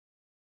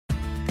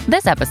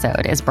This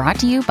episode is brought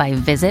to you by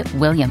Visit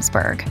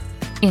Williamsburg.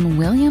 In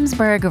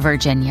Williamsburg,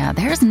 Virginia,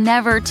 there's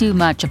never too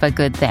much of a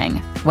good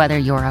thing. Whether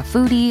you're a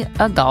foodie,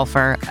 a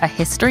golfer, a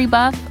history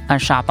buff, a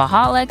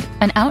shopaholic,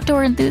 an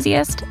outdoor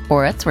enthusiast,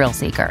 or a thrill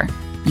seeker,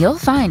 you'll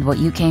find what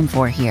you came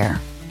for here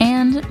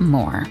and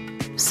more.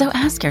 So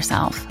ask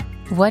yourself,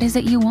 what is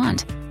it you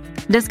want?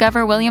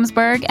 Discover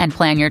Williamsburg and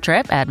plan your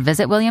trip at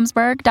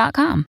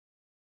visitwilliamsburg.com.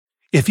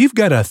 If you've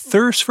got a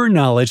thirst for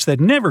knowledge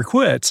that never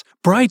quits,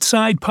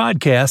 Brightside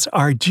Podcasts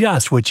are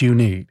just what you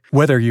need.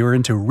 Whether you're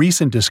into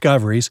recent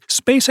discoveries,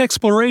 space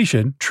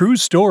exploration, true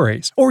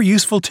stories, or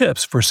useful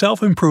tips for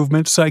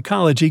self-improvement,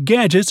 psychology,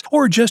 gadgets,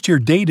 or just your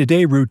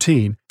day-to-day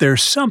routine,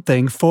 there's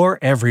something for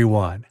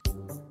everyone.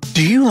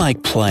 Do you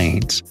like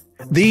planes?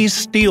 These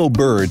steel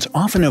birds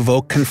often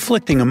evoke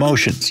conflicting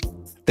emotions.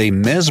 They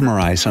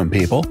mesmerize some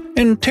people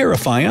and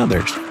terrify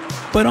others.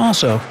 But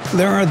also,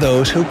 there are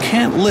those who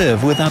can't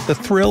live without the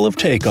thrill of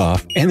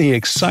takeoff and the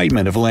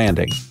excitement of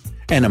landing.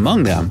 And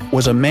among them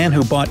was a man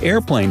who bought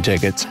airplane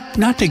tickets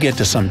not to get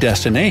to some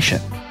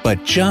destination,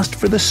 but just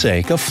for the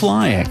sake of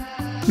flying.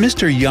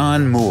 Mr.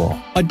 Jan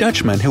Moel, a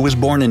Dutchman who was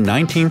born in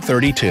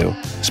 1932,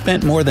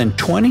 spent more than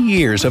 20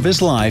 years of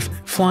his life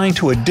flying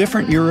to a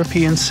different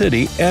European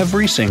city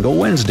every single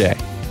Wednesday.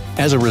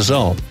 As a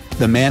result,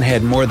 the man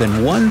had more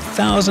than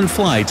 1,000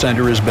 flights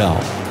under his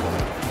belt.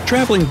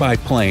 Traveling by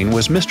plane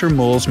was Mr.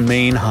 Moel's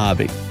main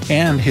hobby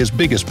and his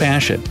biggest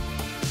passion.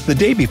 The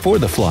day before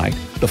the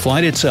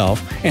flight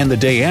itself, and the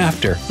day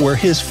after were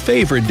his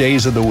favorite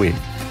days of the week.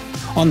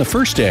 On the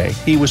first day,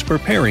 he was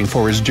preparing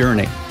for his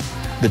journey.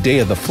 The day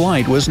of the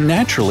flight was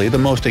naturally the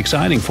most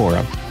exciting for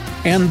him.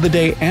 And the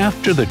day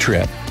after the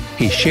trip,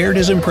 he shared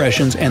his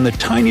impressions and the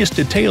tiniest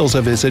details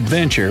of his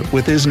adventure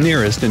with his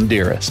nearest and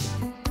dearest.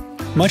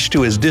 Much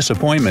to his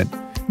disappointment,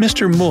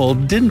 Mr. Moel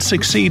didn't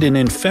succeed in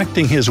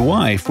infecting his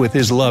wife with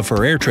his love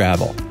for air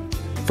travel.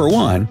 For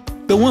one,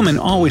 the woman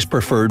always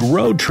preferred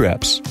road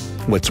trips.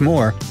 What's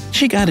more,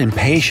 she got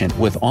impatient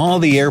with all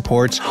the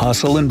airport's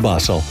hustle and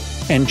bustle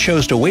and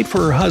chose to wait for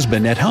her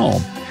husband at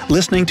home,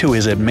 listening to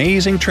his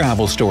amazing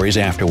travel stories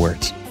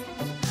afterwards.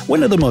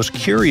 One of the most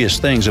curious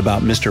things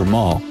about Mr.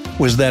 Moel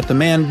was that the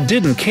man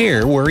didn't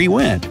care where he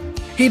went.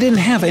 He didn't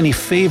have any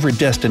favorite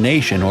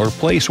destination or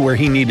place where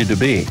he needed to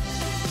be.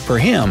 For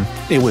him,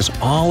 it was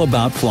all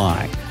about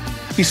flying.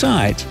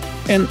 Besides,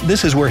 and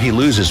this is where he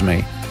loses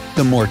me,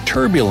 the more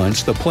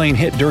turbulence the plane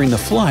hit during the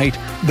flight,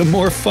 the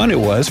more fun it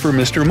was for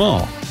Mr.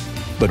 Moel.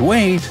 But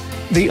wait,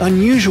 the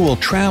unusual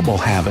travel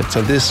habits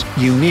of this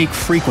unique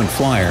frequent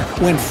flyer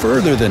went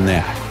further than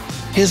that.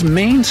 His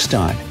main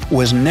stunt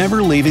was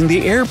never leaving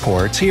the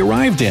airports he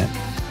arrived in.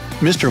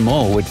 Mr.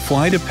 Moel would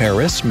fly to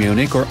Paris,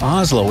 Munich, or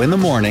Oslo in the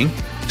morning,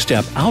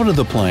 step out of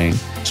the plane,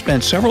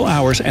 spend several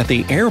hours at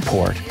the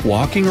airport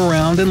walking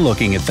around and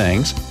looking at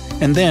things,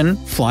 and then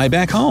fly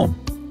back home.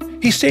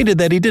 He stated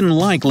that he didn't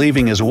like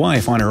leaving his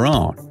wife on her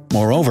own.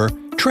 Moreover,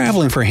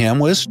 traveling for him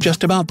was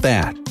just about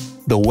that.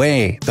 The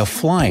way, the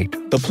flight,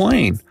 the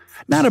plane.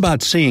 Not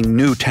about seeing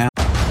new towns.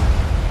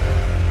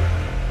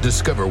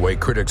 Discover why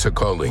critics are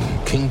calling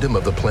Kingdom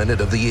of the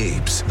Planet of the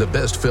Apes the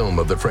best film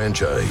of the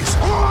franchise.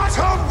 What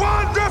a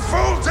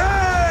wonderful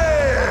day!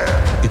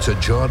 It's a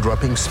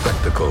jaw-dropping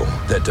spectacle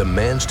that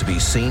demands to be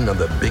seen on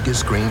the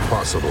biggest screen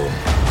possible.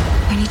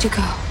 We need to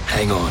go.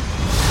 Hang on.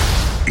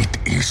 It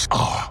is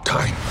our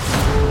time.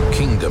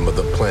 Kingdom of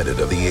the Planet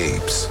of the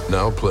Apes.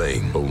 Now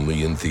playing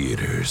only in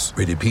theaters.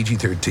 Rated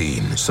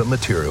PG-13. Some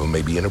material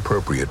may be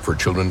inappropriate for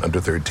children under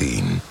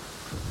 13.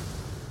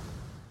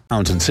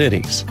 Towns and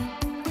cities.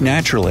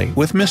 Naturally,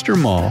 with Mr.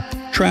 Moel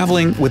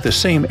traveling with the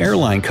same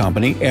airline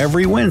company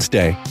every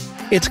Wednesday,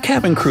 its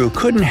cabin crew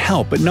couldn't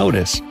help but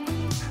notice.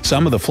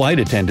 Some of the flight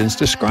attendants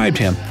described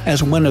him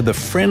as one of the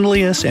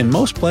friendliest and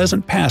most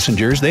pleasant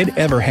passengers they'd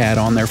ever had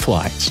on their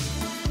flights.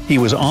 He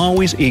was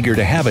always eager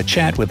to have a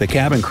chat with the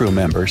cabin crew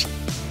members,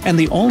 and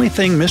the only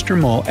thing Mr.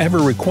 Moel ever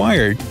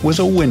required was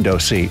a window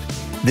seat.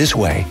 This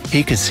way,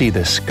 he could see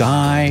the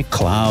sky,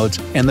 clouds,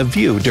 and the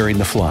view during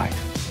the flight.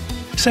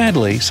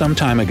 Sadly, some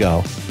time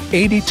ago,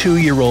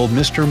 82-year-old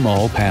Mr.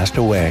 Moel passed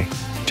away,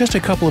 just a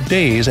couple of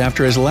days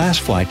after his last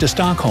flight to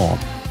Stockholm.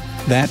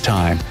 That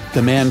time,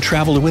 the man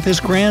traveled with his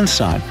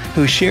grandson,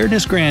 who shared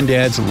his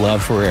granddad's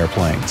love for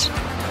airplanes.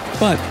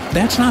 But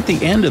that's not the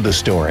end of the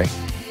story.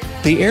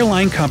 The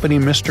airline company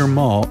Mr.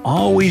 Moel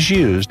always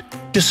used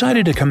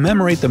decided to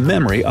commemorate the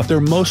memory of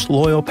their most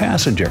loyal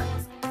passenger.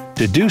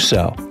 To do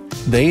so,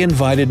 they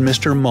invited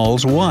Mr.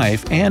 Moel's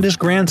wife and his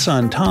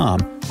grandson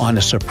Tom on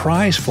a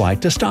surprise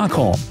flight to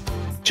Stockholm.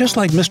 Just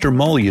like Mr.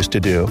 Moel used to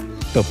do,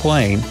 the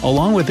plane,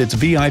 along with its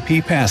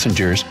VIP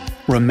passengers,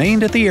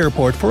 remained at the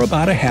airport for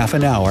about a half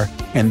an hour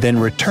and then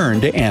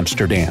returned to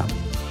Amsterdam.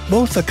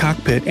 Both the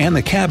cockpit and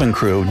the cabin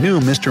crew knew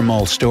Mr.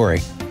 Moel's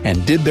story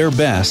and did their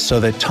best so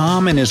that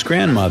Tom and his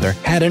grandmother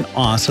had an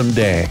awesome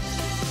day.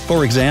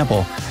 For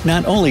example,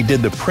 not only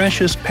did the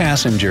precious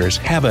passengers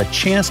have a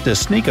chance to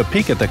sneak a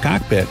peek at the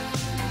cockpit,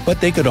 but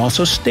they could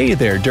also stay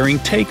there during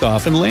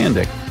takeoff and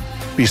landing.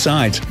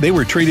 Besides, they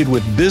were treated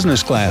with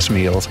business class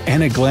meals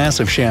and a glass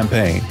of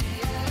champagne.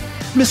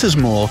 Mrs.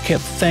 Mole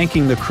kept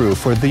thanking the crew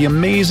for the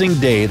amazing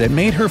day that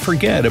made her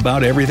forget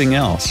about everything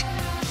else.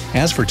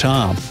 As for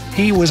Tom,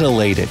 he was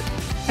elated.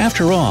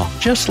 After all,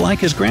 just like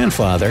his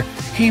grandfather,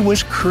 he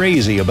was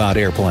crazy about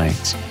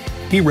airplanes.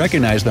 He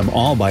recognized them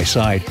all by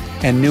sight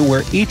and knew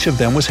where each of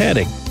them was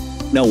heading.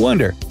 No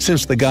wonder,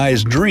 since the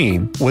guy's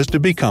dream was to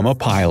become a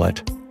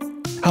pilot.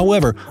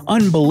 However,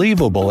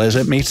 unbelievable as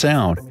it may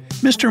sound,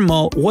 Mr.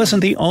 Mole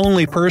wasn't the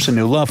only person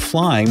who loved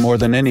flying more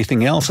than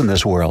anything else in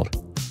this world.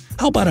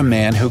 How about a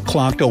man who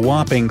clocked a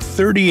whopping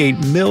 38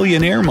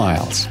 million air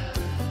miles?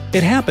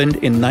 It happened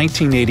in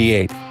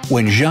 1988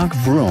 when Jacques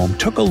Vroom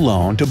took a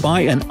loan to buy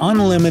an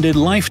unlimited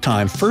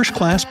lifetime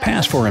first-class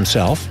pass for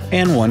himself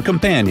and one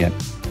companion.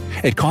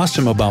 It cost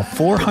him about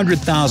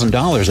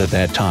 $400,000 at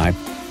that time,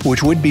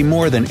 which would be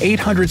more than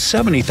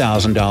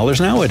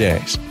 $870,000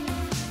 nowadays.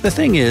 The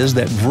thing is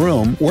that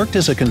Vroom worked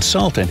as a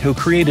consultant who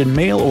created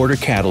mail-order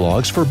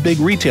catalogs for big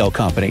retail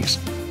companies.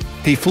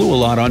 He flew a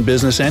lot on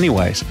business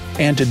anyways,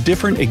 and to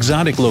different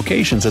exotic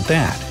locations at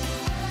that.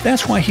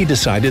 That's why he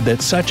decided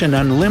that such an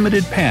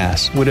unlimited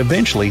pass would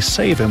eventually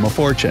save him a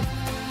fortune.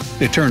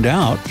 It turned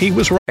out he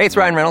was right. Hey, it's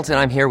Ryan Reynolds, and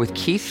I'm here with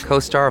Keith,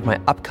 co-star of my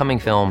upcoming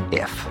film,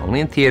 If,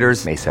 only in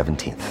theaters May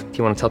 17th. Do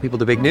you want to tell people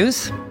the big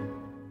news?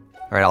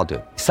 All right, I'll do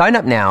it. Sign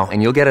up now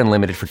and you'll get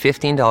unlimited for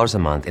 $15 a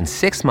month and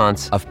 6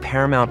 months of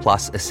Paramount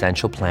Plus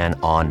Essential Plan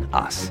on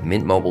us.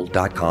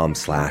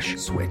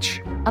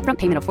 MintMobile.com/switch. Upfront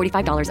payment of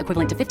 $45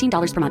 equivalent to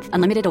 $15 per month.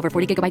 Unlimited over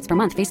 40 gigabytes per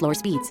month. Face lower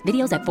speeds.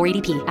 Videos at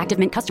 480p. Active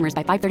Mint customers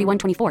by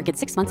 531.24 get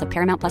 6 months of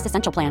Paramount Plus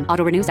Essential Plan.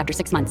 Auto renews after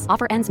 6 months.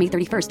 Offer ends May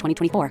 31st,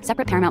 2024.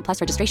 Separate Paramount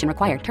Plus registration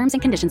required. Terms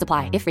and conditions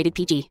apply if rated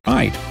PG.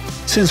 Right.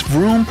 Since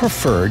Vroom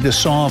preferred to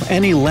solve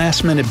any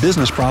last-minute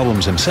business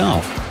problems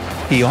himself,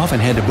 he often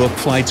had to book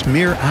flights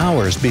mere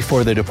hours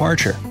before the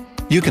departure.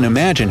 You can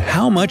imagine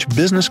how much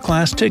business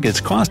class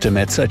tickets cost him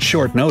at such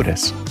short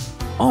notice.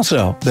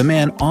 Also, the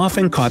man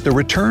often caught the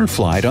return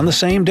flight on the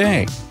same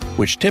day,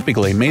 which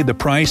typically made the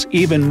price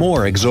even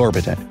more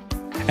exorbitant.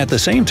 At the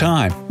same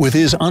time, with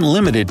his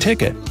unlimited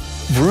ticket,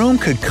 Vroom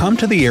could come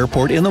to the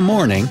airport in the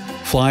morning,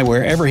 fly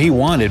wherever he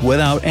wanted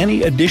without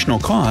any additional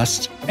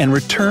costs, and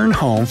return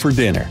home for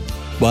dinner.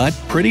 But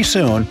pretty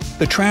soon,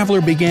 the traveler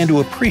began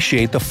to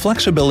appreciate the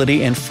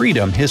flexibility and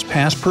freedom his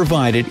pass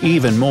provided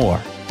even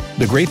more.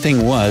 The great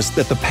thing was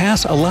that the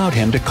pass allowed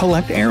him to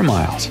collect air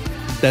miles.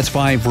 That's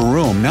why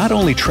Vroom not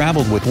only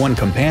traveled with one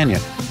companion,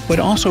 but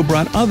also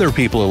brought other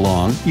people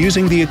along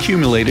using the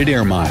accumulated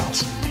air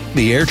miles.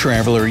 The air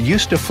traveler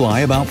used to fly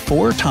about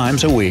 4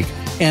 times a week,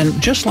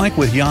 and just like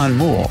with Jan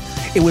Mool,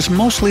 it was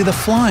mostly the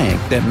flying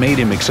that made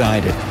him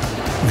excited.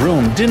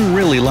 Vroom didn't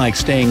really like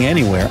staying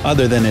anywhere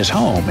other than his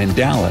home in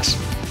Dallas.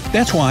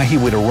 That's why he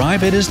would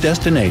arrive at his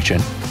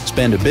destination,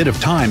 spend a bit of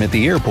time at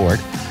the airport,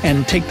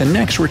 and take the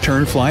next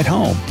return flight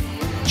home.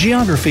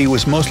 Geography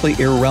was mostly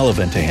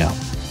irrelevant to him.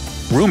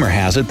 Rumor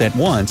has it that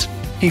once,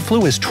 he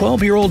flew his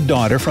 12-year-old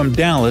daughter from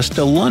Dallas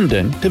to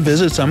London to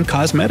visit some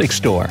cosmetic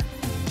store.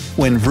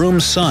 When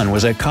Vroom's son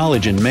was at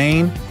college in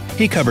Maine,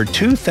 he covered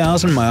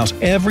 2,000 miles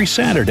every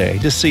Saturday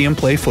to see him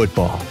play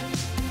football.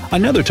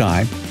 Another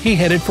time, he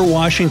headed for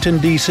Washington,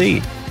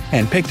 D.C.,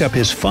 and picked up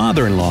his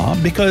father-in-law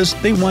because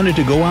they wanted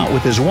to go out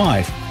with his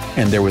wife,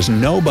 and there was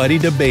nobody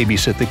to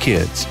babysit the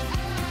kids.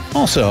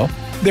 Also,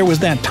 there was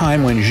that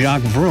time when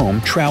Jacques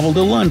Vroom traveled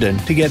to London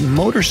to get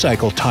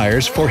motorcycle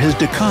tires for his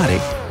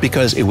Ducati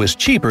because it was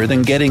cheaper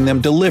than getting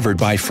them delivered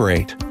by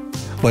freight.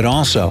 But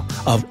also,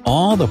 of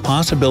all the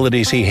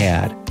possibilities he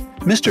had,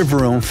 Mr.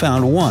 Vroom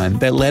found one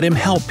that let him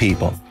help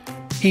people.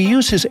 He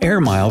used his air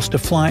miles to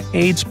fly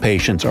AIDS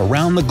patients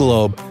around the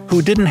globe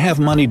who didn't have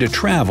money to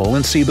travel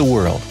and see the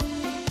world.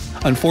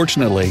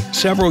 Unfortunately,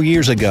 several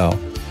years ago,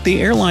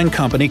 the airline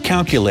company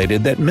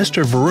calculated that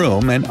Mr.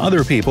 Vroom and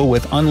other people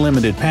with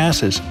unlimited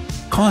passes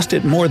cost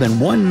it more than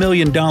 $1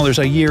 million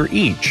a year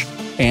each,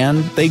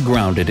 and they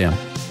grounded him.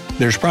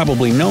 There's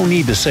probably no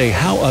need to say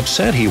how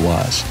upset he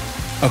was.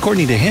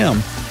 According to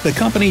him, the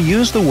company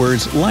used the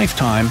words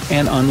lifetime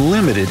and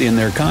unlimited in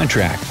their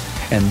contract,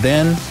 and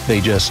then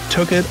they just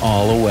took it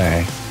all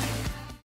away.